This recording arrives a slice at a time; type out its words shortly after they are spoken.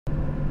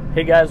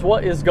Hey guys,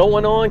 what is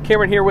going on?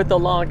 Cameron here with the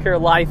Lawn Care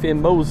Life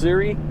in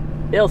Mowssouri,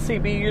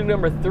 LCBU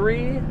number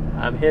 3.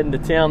 I'm heading to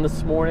town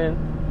this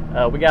morning.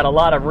 We got a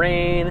lot of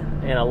rain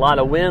and a lot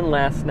of wind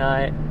last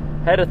night.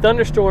 Had a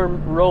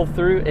thunderstorm roll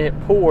through and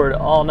it poured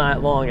all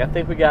night long. I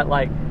think we got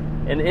like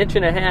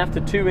 1.5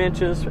 to 2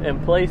 inches in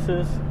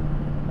places,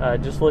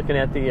 just looking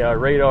at the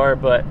radar.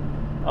 But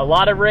a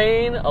lot of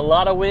rain, a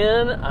lot of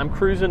wind. I'm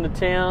cruising to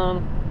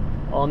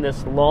town on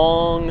this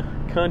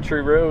long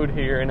country road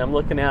here, and I'm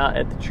looking out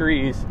at the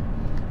trees,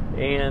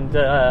 and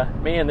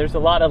man, there's a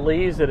lot of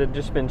leaves that have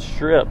just been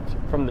stripped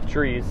from the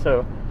trees.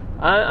 So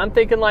I'm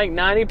thinking like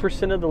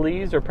 90% of the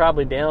leaves are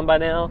probably down by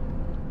now.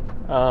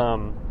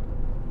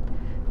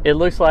 It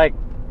looks like,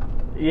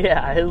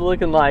 yeah, it's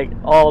looking like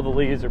all the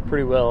leaves are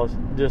pretty well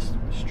just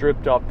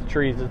stripped off the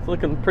trees. It's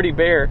looking pretty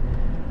bare.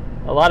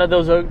 A lot of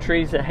those oak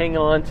trees that hang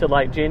on to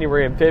like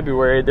January and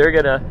February, they're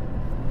gonna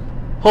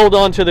hold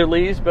on to their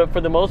leaves, but for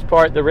the most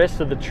part, the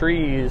rest of the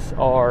trees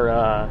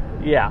are,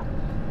 yeah,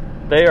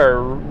 they are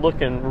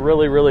looking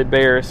really, really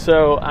bare.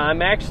 So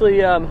I'm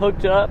actually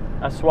hooked up.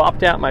 I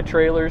swapped out my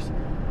trailers.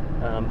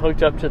 I'm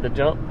hooked up to the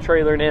dump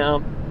trailer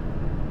now,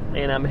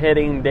 and I'm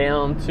heading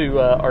down to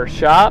our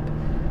shop,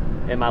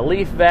 and my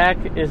leaf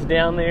vac is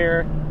down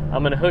there.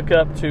 I'm going to hook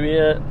up to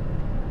it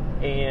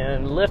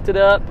and lift it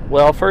up.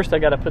 Well, first I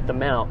got to put the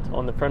mount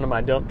on the front of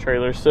my dump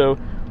trailer, so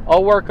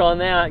I'll work on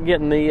that,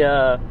 getting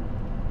the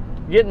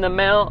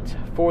mount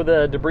for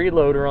the debris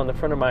loader on the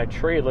front of my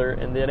trailer,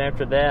 and then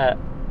after that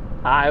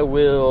I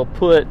will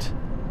put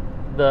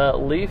the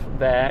leaf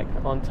vac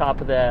on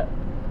top of that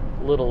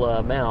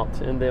little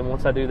mount. And then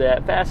once I do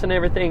that, fasten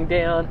everything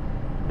down,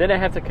 then I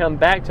have to come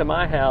back to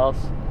my house,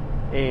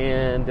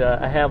 and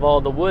I have all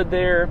the wood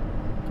there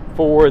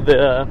for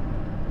the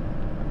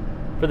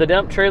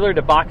dump trailer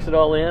to box it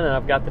all in, and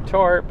I've got the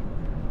tarp,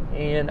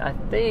 and I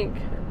think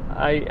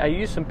I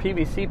use some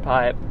PVC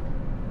pipe,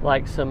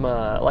 like some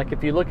like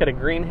if you look at a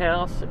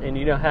greenhouse, and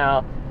you know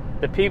how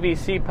the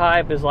PVC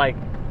pipe is like,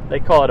 they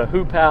call it a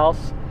hoop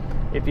house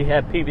if you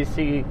have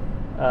PVC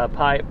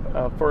pipe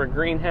for a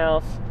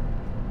greenhouse.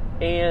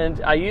 And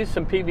I use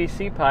some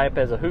PVC pipe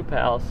as a hoop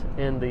house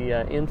in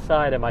the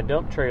inside of my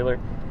dump trailer,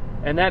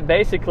 and that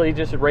basically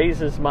just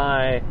raises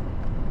my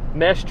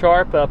mesh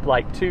tarp up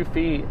like 2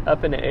 feet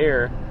up in the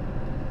air.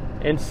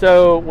 And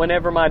so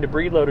whenever my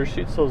debris loader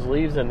shoots those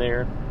leaves in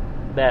there,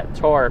 that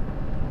tarp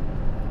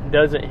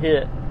doesn't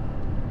hit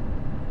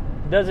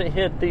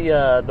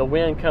the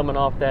wind coming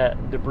off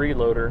that debris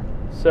loader.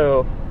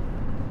 So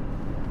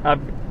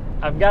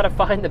I've got to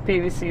find the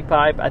PVC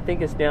pipe. I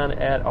think it's down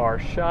at our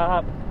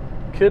shop,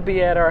 could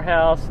be at our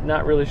house,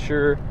 not really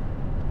sure.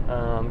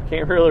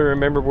 Can't really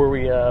remember where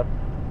we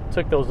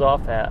took those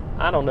off at.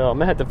 I don't know, I'm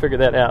gonna have to figure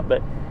that out.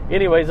 But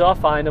anyways, I'll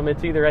find them.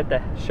 It's either at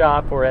the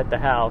shop or at the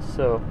house,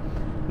 so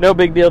no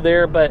big deal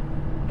there. But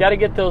got to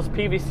get those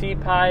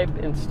PVC pipe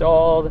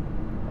installed,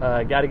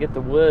 got to get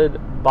the wood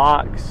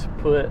box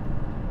put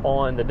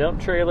on the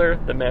dump trailer,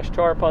 the mesh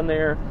tarp on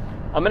there.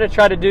 I'm going to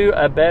try to do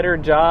a better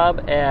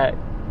job at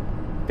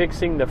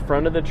fixing the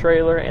front of the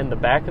trailer and the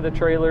back of the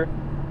trailer.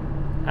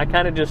 I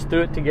kind of just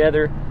threw it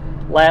together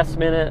last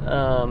minute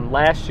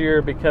last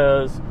year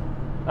because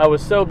I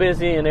was so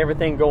busy and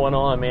everything going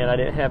on, man. I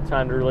didn't have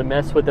time to really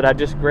mess with it. I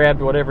just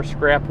grabbed whatever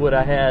scrap wood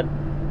I had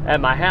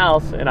at my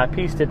house, and I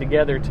pieced it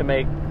together to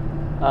make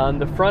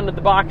the front of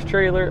the box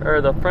trailer,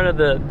 or the front of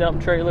the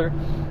dump trailer,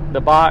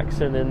 the box,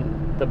 and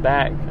then the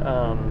back.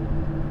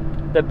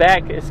 The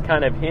back is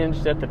kind of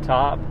hinged at the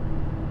top,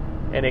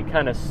 and it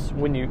kind of,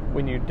 when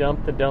you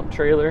dump the dump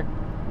trailer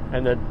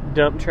and the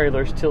dump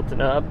trailer's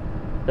tilting up,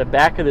 the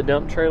back of the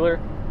dump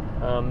trailer,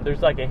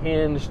 there's like a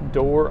hinged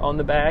door on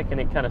the back, and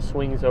it kind of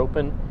swings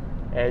open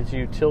as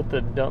you tilt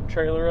the dump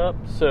trailer up.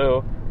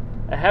 So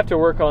I have to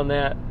work on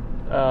that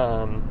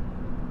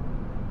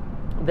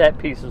that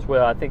piece as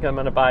well. I think I'm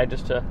going to buy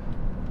just a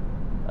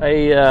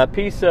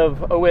piece of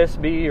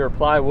OSB or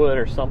plywood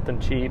or something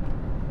cheap,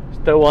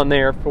 throw on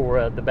there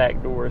for the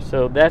back door.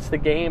 So that's the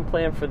game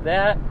plan for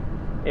that.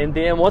 And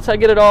then once I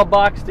get it all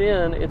boxed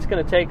in, it's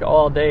going to take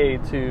all day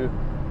to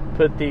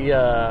put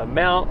the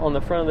mount on the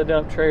front of the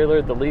dump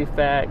trailer, the leaf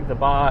vac, the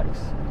box,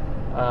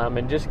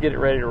 and just get it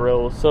ready to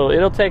roll. So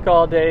it'll take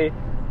all day,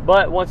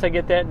 but once I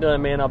get that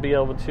done, man, I'll be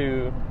able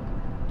to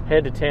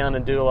head to town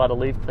and do a lot of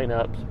leaf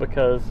cleanups,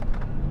 because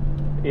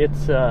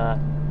it's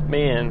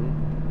man,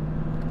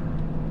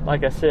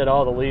 like I said,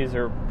 all the leaves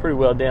are pretty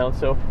well down.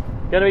 So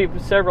going to be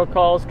several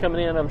calls coming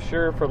in, I'm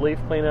sure, for leaf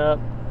cleanup.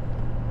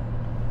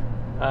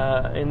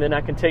 And then I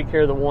can take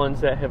care of the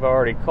ones that have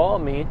already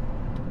called me.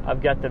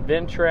 I've got the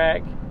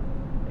Ventrac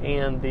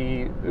and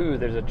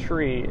there's a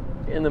tree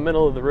in the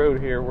middle of the road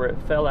here where it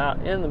fell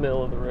out in the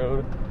middle of the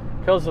road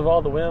because of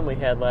all the wind we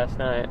had last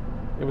night.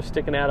 It was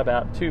sticking out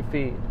about 2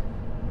 feet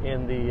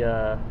in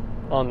the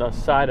on the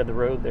side of the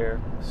road there.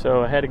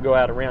 So I had to go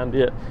out around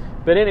it.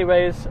 But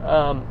anyways,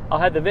 I'll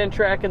have the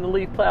Ventrac and the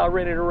leaf plow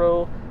ready to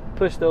roll,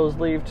 push those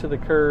leaves to the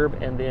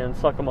curb, and then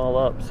suck them all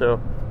up.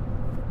 So,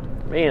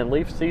 man,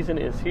 leaf season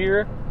is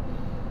here.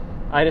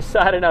 I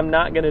decided I'm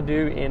not going to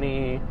do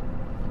any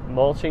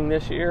mulching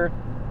this year.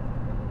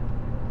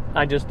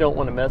 I just don't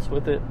want to mess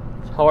with it.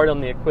 It's hard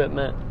on the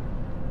equipment,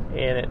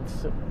 and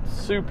it's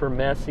super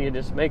messy. It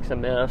just makes a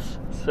mess.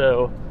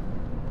 So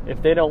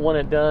if they don't want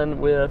it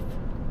done with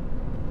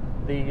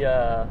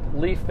the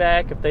leaf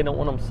vac, if they don't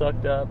want them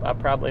sucked up, I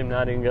probably am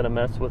not even going to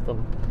mess with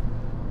them.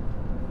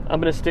 I'm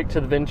going to stick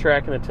to the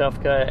Ventrac and the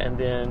Tough Cut, and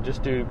then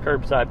just do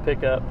curbside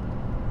pickup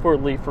for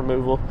leaf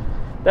removal.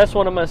 That's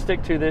what I'm going to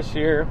stick to this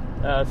year.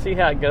 See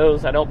how it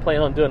goes. I don't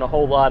plan on doing a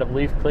whole lot of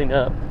leaf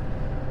cleanup.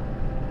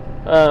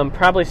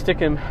 Probably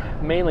sticking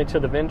mainly to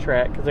the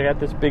Ventrac because I got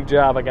this big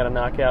job I got to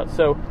knock out.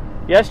 So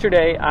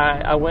yesterday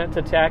I went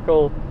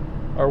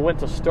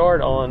to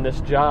start on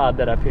this job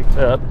that I picked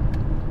up.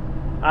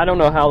 I don't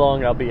know how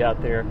long I'll be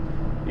out there.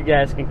 You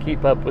guys can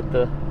keep up with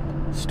the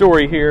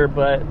story here,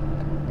 but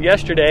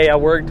yesterday I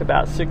worked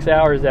about 6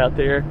 hours out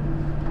there,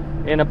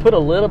 and I put a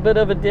little bit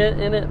of a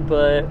dent in it,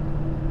 but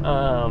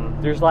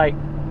there's like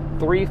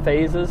 3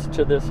 phases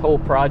to this whole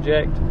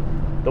project.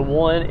 The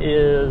one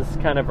is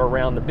kind of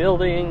around the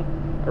building,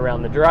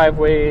 around the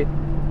driveway,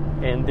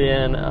 and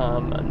then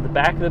the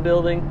back of the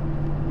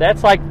building.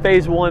 That's like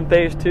phase 1,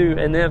 phase 2,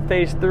 and then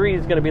phase 3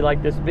 is going to be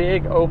like this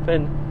big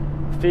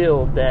open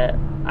field that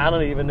I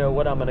don't even know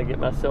what I'm going to get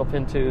myself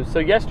into. So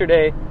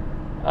yesterday,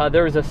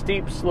 there was a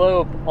steep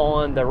slope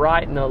on the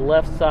right and the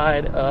left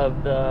side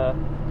of the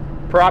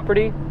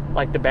property,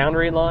 like the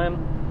boundary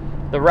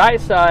line. The right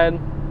side,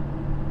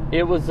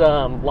 it was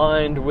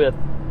lined with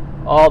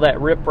all that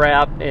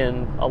riprap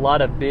and a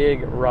lot of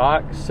big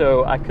rocks,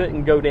 so I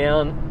couldn't go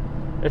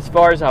down as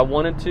far as I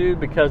wanted to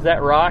because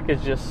that rock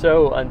is just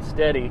so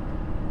unsteady.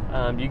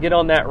 You get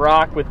on that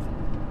rock with,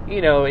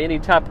 any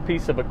type of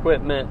piece of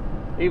equipment,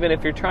 even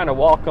if you're trying to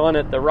walk on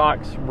it, the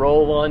rocks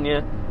roll on you,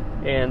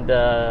 and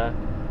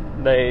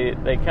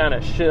they kind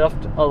of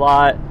shift a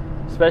lot,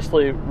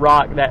 especially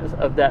rock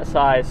of that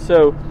size.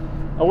 So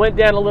I went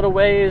down a little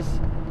ways.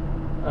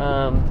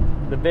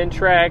 The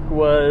Ventrac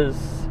was,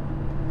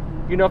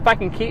 if I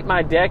can keep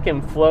my deck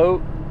and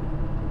float,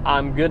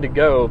 I'm good to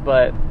go.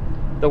 But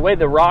the way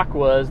the rock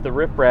was, the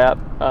riprap,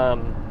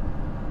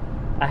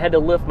 I had to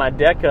lift my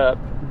deck up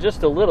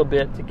just a little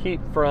bit to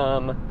keep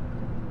from,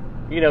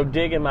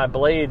 digging my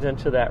blades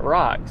into that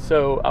rock.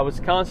 So I was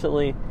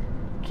constantly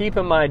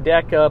keeping my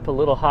deck up a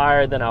little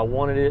higher than I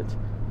wanted it.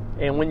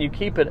 And when you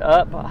keep it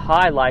up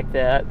high like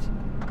that,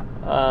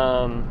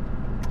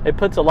 it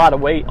puts a lot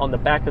of weight on the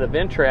back of the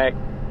Ventrac,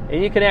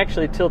 and you can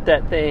actually tilt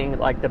that thing,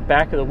 like the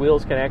back of the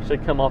wheels can actually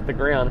come off the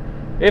ground.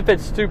 If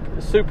it's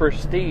super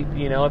steep,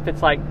 if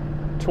it's like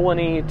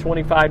 20,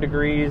 25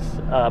 degrees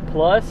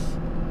plus,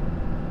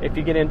 if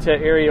you get into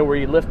an area where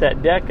you lift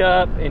that deck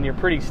up and you're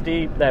pretty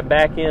steep, that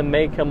back end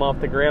may come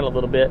off the ground a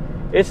little bit.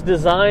 It's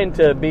designed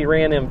to be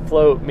ran in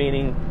float,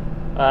 meaning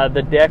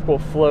the deck will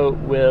float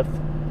with,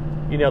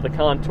 the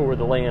contour of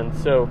the land.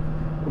 So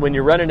when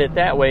you're running it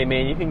that way,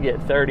 man, you can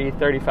get 30,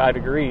 35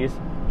 degrees,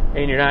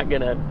 and you're not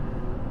going to,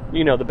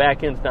 the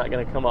back end's not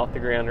going to come off the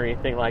ground or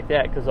anything like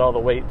that because all the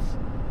weight's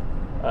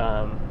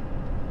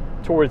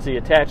towards the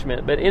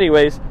attachment. But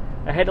anyways,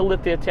 I had to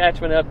lift the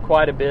attachment up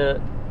quite a bit,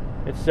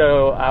 and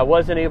so I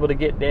wasn't able to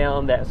get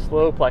down that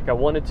slope like I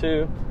wanted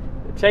to.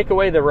 Take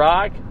away the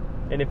rock,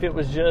 and if it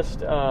was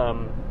just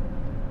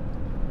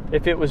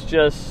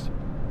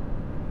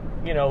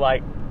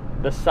like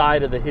the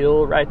side of the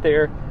hill right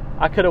there,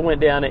 I could have went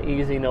down it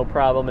easy, no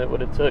problem. It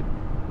would have took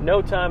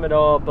no time at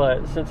all.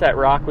 But since that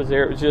rock was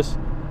there,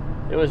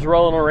 it was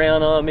rolling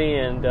around on me,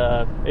 and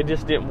it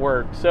just didn't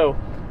work. So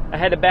I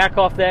had to back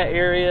off that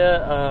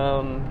area,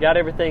 got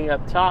everything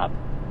up top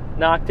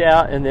knocked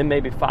out, and then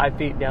maybe 5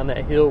 feet down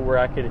that hill where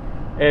I could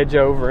edge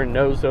over and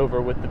nose over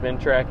with the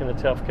Ventrac and the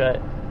Tough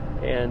Cut,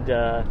 and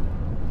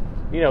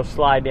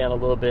slide down a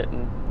little bit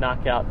and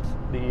knock out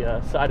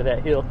the side of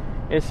that hill.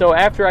 And so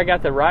after I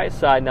got the right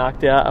side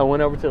knocked out, I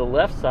went over to the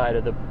left side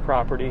of the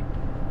property,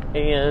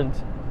 and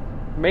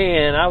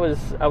man, I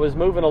was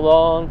moving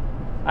along.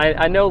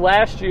 I know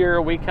last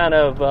year we kind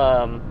of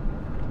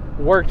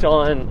worked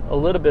on a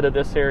little bit of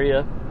this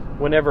area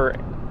whenever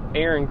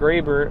Aaron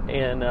Graber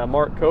and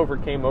Mark Cover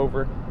came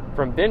over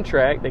from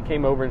Ventrac. They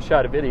came over and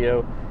shot a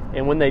video,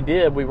 and when they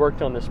did, we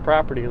worked on this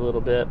property a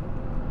little bit,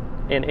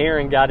 and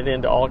Aaron got it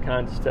into all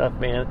kinds of stuff,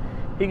 man.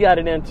 He got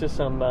it into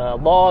some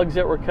logs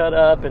that were cut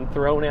up and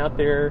thrown out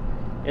there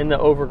in the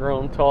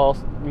overgrown tall,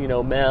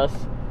 mess.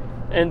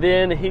 And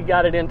then he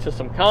got it into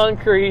some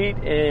concrete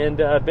and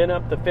bent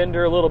up the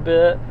fender a little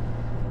bit.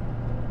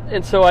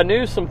 And so I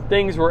knew some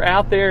things were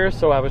out there,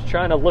 so I was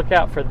trying to look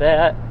out for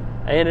that.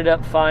 I ended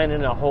up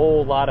finding a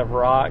whole lot of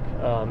rock,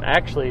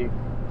 actually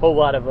a whole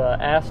lot of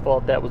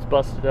asphalt that was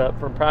busted up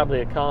from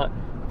probably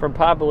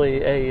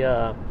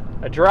a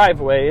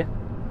driveway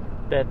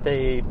that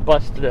they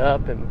busted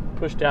up and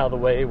pushed out of the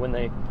way when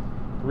they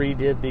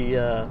redid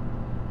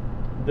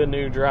the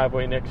new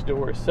driveway next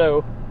door.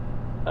 So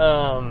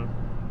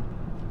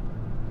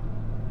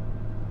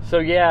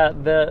yeah,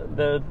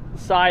 the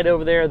side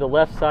over there, the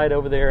left side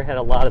over there, had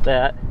a lot of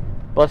that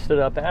busted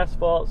up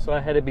asphalt, so I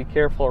had to be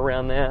careful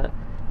around that,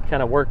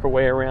 kind of work my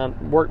way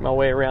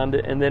around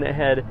it. And then it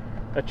had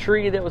a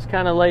tree that was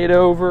kind of laid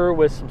over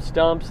with some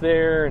stumps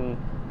there and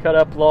cut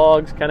up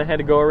logs, kind of had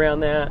to go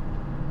around that.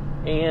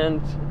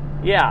 And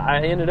yeah,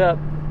 I ended up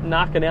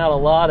knocking out a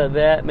lot of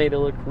that, made it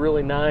look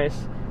really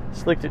nice,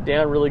 slicked it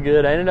down really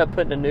good. I ended up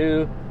putting a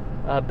new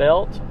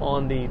belt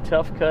on the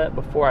tough cut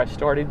before I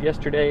started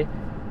yesterday,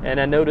 and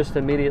I noticed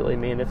immediately,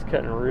 man, it's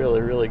cutting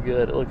really, really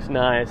good. It looks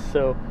nice.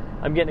 So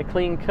I'm getting a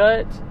clean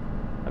cut.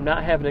 I'm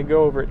not having to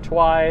go over it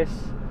twice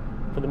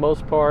for the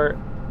most part.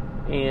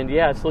 And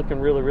yeah, it's looking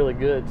really, really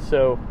good.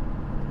 So,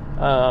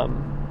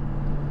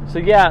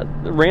 yeah,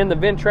 ran the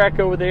vent track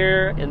over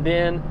there, and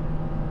then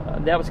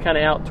that was kind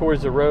of out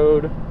towards the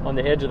road on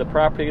the edge of the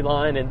property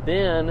line. And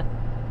then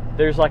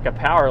there's like a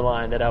power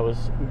line that I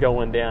was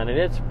going down, and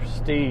it's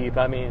steep.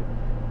 I mean,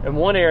 in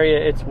one area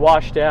it's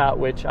washed out,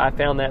 which I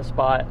found that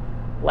spot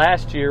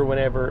last year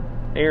whenever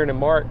Aaron and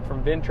Mark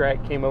from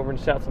Ventrac came over and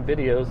shot some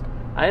videos.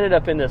 I ended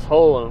up in this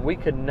hole, and we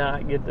could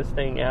not get this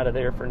thing out of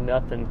there for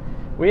nothing.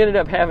 We ended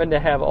up having to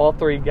have all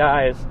three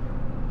guys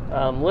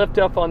lift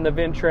up on the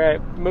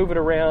Ventrac, move it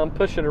around,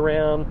 push it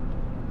around.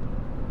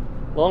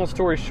 Long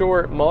story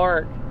short,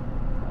 Mark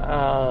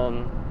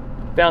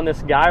found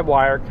this guide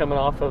wire coming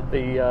off of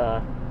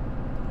the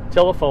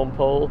telephone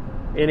pole,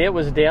 and it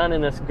was down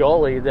in this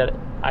gully that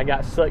I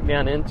got sucked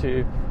down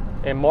into.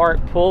 And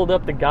Mark pulled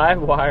up the guide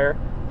wire,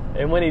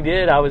 and when he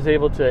did, I was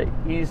able to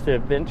ease the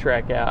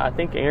Ventrac out. I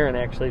think Aaron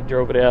actually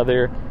drove it out of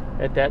there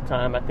at that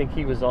time. I think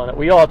he was on it.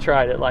 We all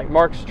tried it. Like,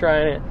 Mark's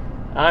trying it,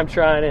 I'm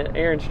trying it,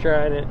 Aaron's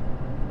trying it.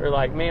 We're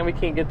like, man, we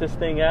can't get this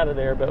thing out of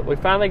there. But we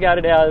finally got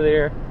it out of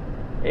there.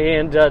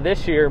 And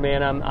this year,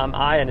 man, I'm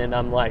eyeing it.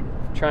 I'm like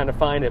trying to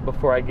find it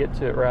before I get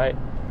to it, right?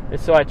 And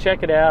so I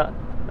check it out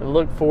and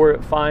look for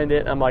it, find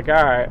it. I'm like, all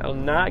right,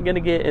 I'm not going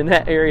to get in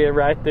that area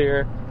right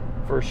there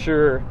for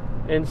sure.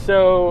 And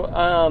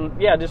so,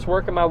 yeah, just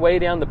working my way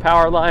down the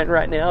power line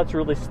right now. It's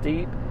really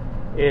steep.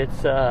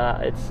 It's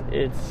an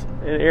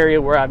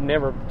area where I've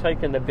never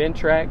taken the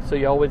Ventrac, so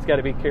you always got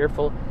to be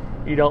careful.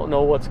 You don't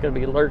know what's going to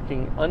be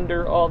lurking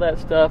under all that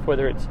stuff,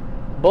 whether it's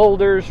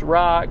boulders,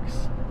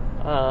 rocks,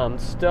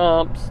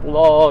 stumps,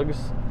 logs.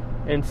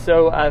 And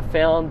so I've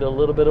found a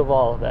little bit of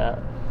all of that.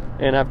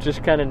 And I've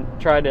just kind of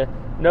tried to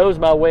nose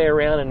my way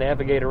around and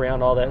navigate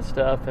around all that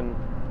stuff. And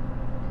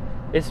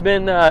it's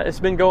been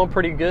going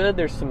pretty good.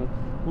 There's some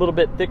little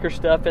bit thicker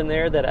stuff in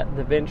there that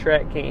the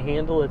Ventrac can't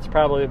handle. It's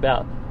probably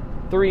about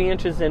 3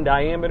 inches in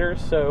diameter,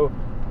 so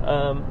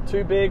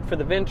too big for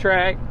the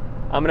Ventrac.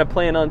 I'm going to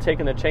plan on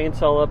taking the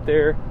chainsaw up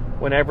there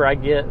whenever I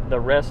get the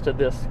rest of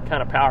this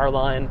kind of power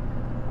line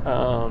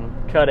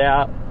cut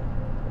out.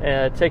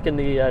 Taking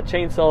the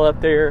chainsaw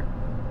up there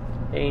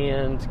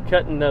and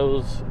cutting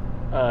those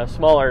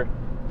smaller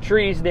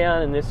trees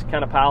down and just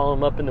kind of piling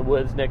them up in the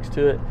woods next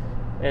to it.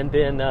 And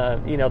then,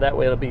 that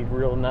way it'll be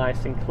real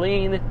nice and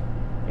clean.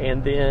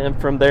 And then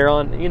from then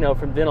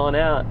on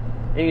out,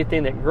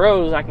 anything that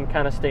grows, I can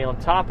kind of stay on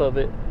top of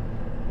it,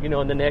 in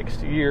the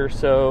next year or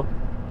so,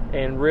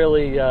 and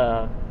really,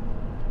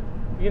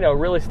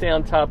 really stay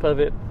on top of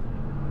it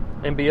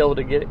and be able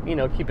to get,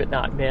 keep it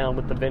knocked down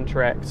with the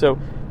Ventrac. So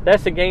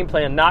that's the game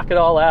plan. Knock it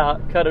all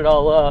out, cut it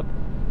all up,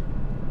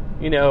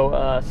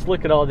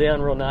 slick it all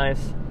down real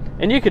nice.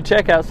 And you can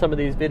check out some of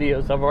these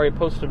videos. I've already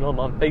posted them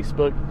on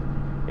Facebook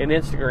and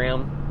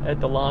Instagram at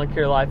the Lawn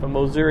Care Life of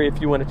Mowssouri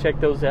if you want to check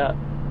those out.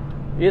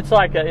 It's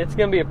going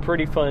to be a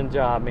pretty fun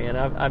job, man.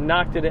 I've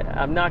knocked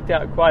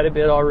out quite a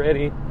bit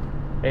already.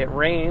 It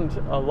rained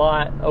a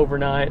lot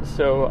overnight,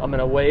 so I'm going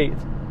to wait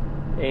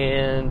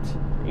and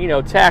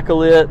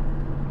tackle it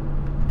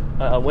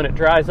when it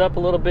dries up a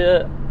little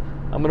bit.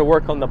 I'm going to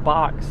work on the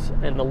box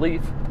and the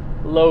leaf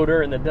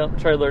loader and the dump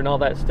trailer and all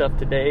that stuff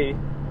today.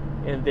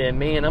 And then,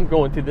 man, I'm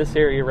going through this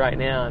area right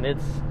now, and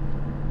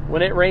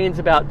when it rains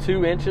about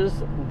 2 inches,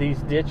 these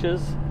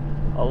ditches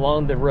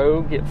along the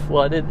road get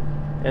flooded,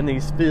 and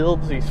these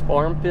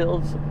farm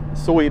fields,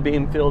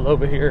 soybean field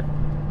over here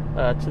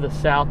to the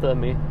south of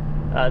me,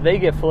 they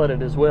get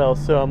flooded as well.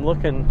 So I'm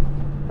looking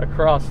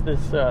across this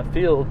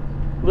field,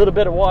 a little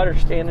bit of water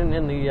standing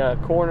in the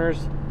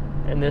corners,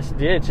 and this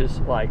ditch is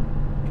like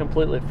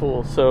completely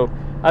full. So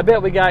I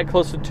bet we got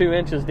close to 2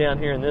 inches down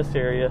here in this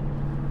area.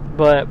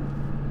 But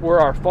where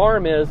our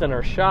farm is and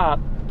our shop,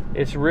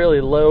 it's really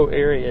low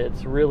area.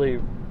 It's really,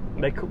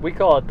 we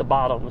call it the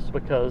bottoms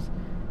because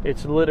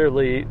it's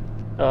literally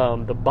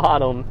the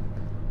bottom,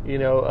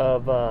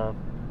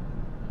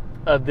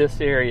 of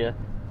this area.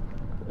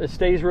 It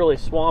stays really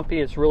swampy.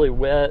 It's really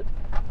wet.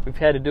 We've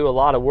had to do a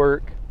lot of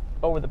work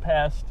over the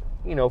past,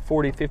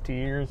 40, 50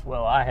 years.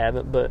 Well, I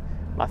haven't, but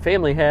my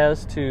family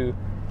has, to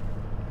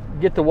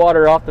get the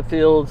water off the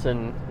fields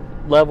and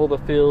level the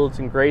fields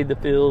and grade the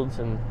fields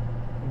and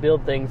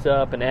build things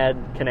up and add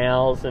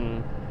canals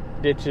and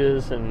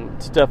ditches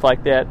and stuff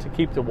like that to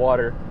keep the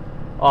water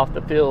off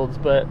the fields.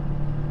 But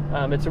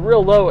it's a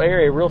real low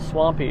area, real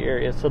swampy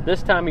area. So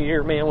this time of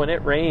year, man, when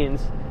it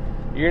rains,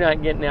 you're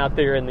not getting out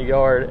there in the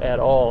yard at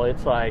all.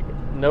 It's like,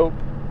 nope,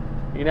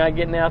 you're not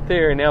getting out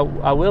there. Now,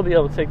 I will be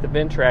able to take the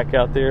Ventrac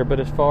out there, but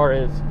as far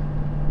as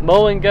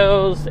mowing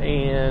goes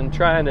and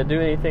trying to do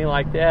anything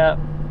like that,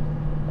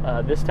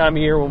 This time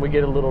of year when we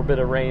get a little bit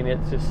of rain, it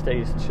just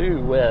stays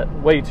too wet,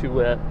 way too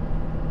wet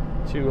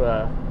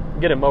to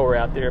get a mower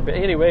out there. But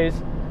anyways,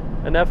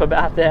 enough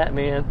about that,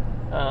 man.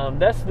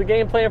 That's the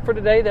game plan for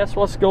today. That's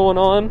what's going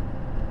on.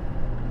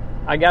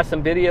 I got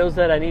some videos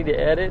that I need to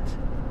edit.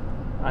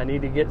 I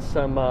need to get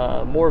some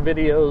more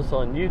videos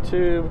on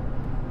YouTube.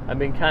 I've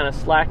been kind of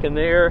slacking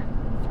there.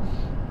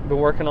 Been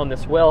working on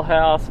this well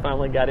house.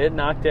 Finally got it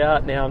knocked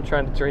out. Now I'm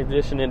trying to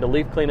transition into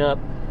leaf cleanup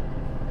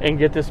and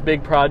get this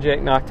big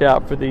project knocked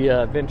out for the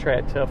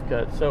Ventrat Tough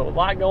Cut. So a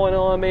lot going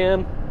on,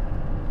 man.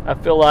 I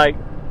feel like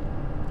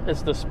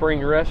it's the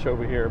spring rush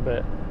over here,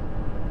 but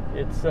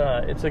it's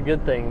a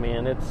good thing,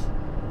 man.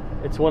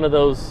 It's one of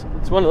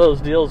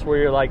those deals where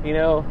you're like, you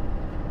know,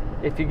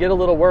 if you get a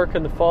little work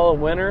in the fall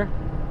and winter,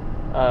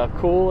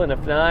 cool, and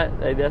if not,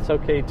 hey, that's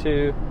okay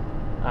too.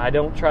 I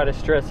don't try to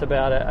stress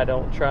about it. I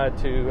don't try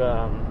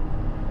to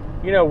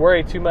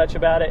worry too much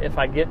about it. If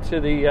I get to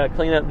the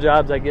cleanup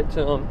jobs, I get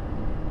to them.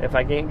 If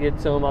I can't get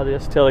to them, I'll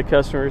just tell the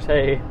customers,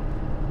 hey,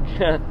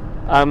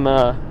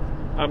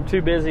 I'm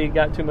too busy,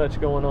 got too much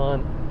going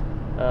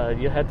on.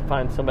 You have to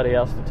find somebody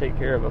else to take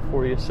care of it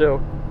for you. So,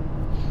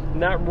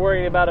 not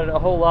worrying about it a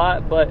whole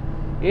lot. But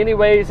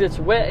anyways, it's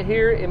wet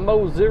here in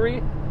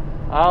Mowssouri.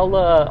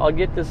 I'll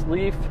get this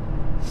leaf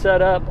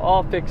set up,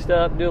 all fixed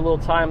up, do a little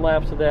time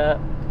lapse of that,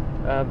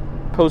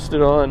 post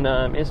it on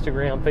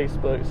Instagram,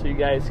 Facebook, so you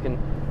guys can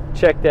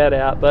check that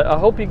out. But I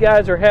hope you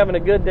guys are having a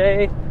good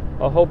day.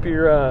 I hope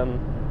you're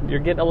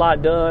getting a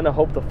lot done. I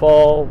hope the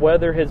fall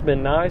weather has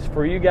been nice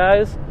for you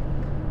guys.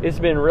 It's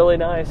been really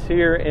nice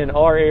here in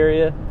our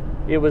area.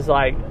 It was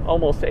like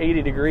almost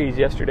 80 degrees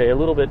yesterday, a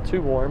little bit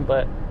too warm,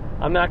 but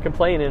I'm not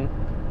complaining.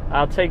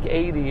 I'll take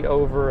 80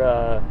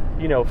 over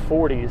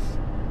 40s.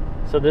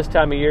 So this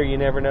time of year, you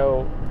never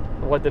know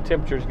what the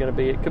temperature is going to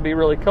be. It could be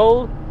really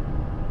cold,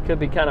 could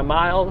be kind of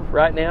mild.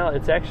 Right now,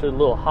 it's actually a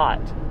little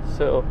hot.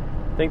 So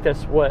I think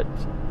that's what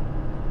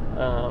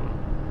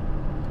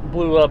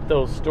blew up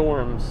those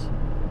storms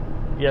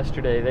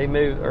yesterday.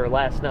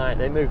 Last night.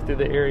 They moved through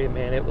the area,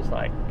 man. It was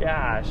like,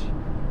 gosh,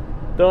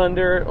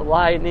 thunder,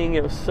 lightning.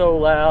 It was so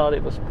loud.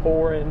 It was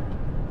pouring.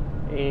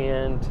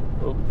 And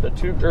the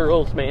two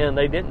girls, man,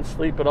 they didn't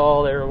sleep at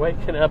all. They were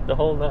waking up the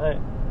whole night.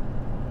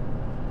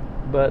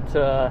 But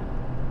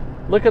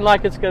looking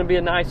like it's going to be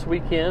a nice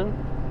weekend.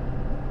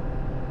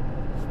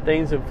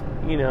 Things have,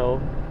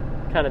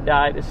 kind of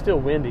died. It's still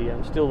windy.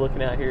 I'm still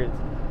looking out here.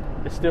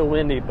 It's still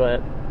windy,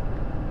 but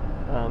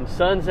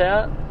sun's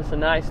out. It's a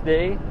nice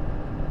day.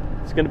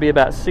 It's going to be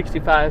about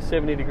 65,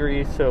 70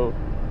 degrees, so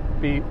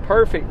be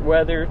perfect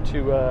weather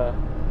to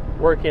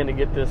work in to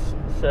get this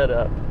set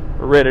up,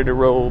 ready to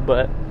roll.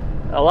 But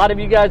a lot of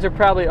you guys are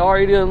probably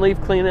already doing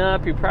leaf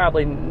cleanup. You're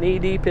probably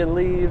knee-deep in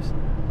leaves.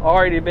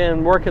 Already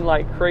been working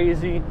like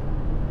crazy,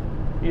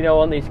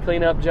 on these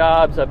cleanup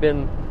jobs. I've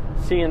been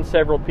seeing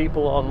several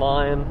people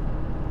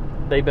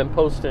online. They've been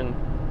posting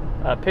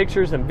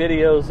pictures and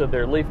videos of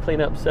their leaf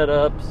cleanup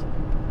setups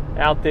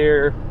out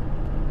there,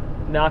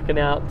 knocking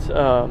out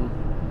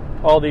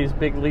all these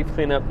big leaf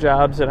cleanup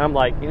jobs. And I'm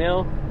like,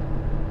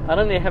 I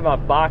don't even have my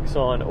box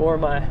on or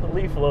my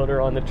leaf loader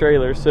on the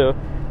trailer, so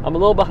I'm a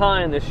little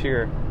behind this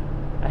year.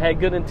 I had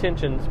good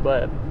intentions,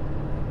 but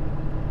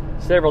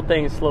several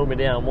things slowed me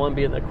down. One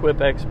being the Quip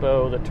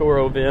Expo, the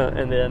Toro event,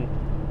 and then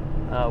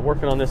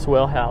working on this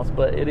well house.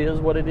 But it is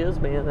what it is,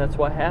 man. That's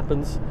what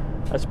happens.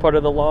 That's part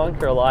of the lawn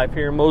care life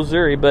here in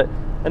Mowssouri. But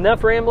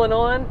enough rambling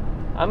on.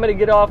 I'm going to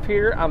get off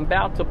here. I'm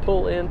about to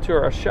pull into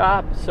our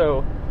shop.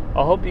 So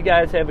I hope you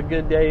guys have a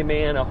good day,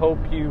 man. I hope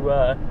you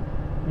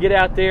get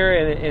out there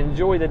and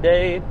enjoy the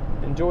day,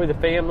 enjoy the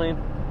family,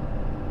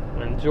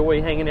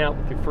 enjoy hanging out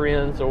with your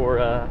friends,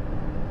 or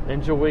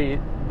enjoy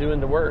doing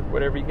the work,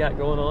 whatever you got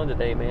going on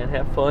today, man.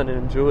 Have fun and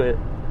enjoy it.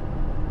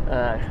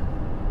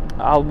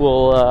 I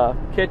will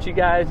catch you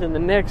guys in the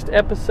next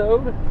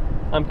episode.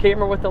 I'm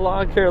Cameron with the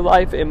Lawn Care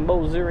Life in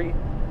Mowssouri.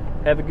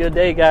 Have a good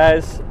day,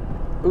 guys.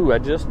 Ooh, I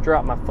just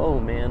dropped my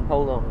phone, man.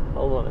 Hold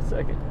on a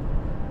second.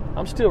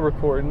 I'm still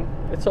recording.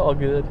 It's all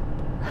good.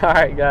 All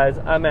right, guys,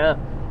 I'm out.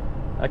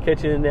 I'll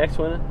catch you in the next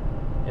one.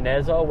 And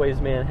as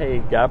always, man, hey,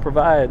 God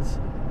provides.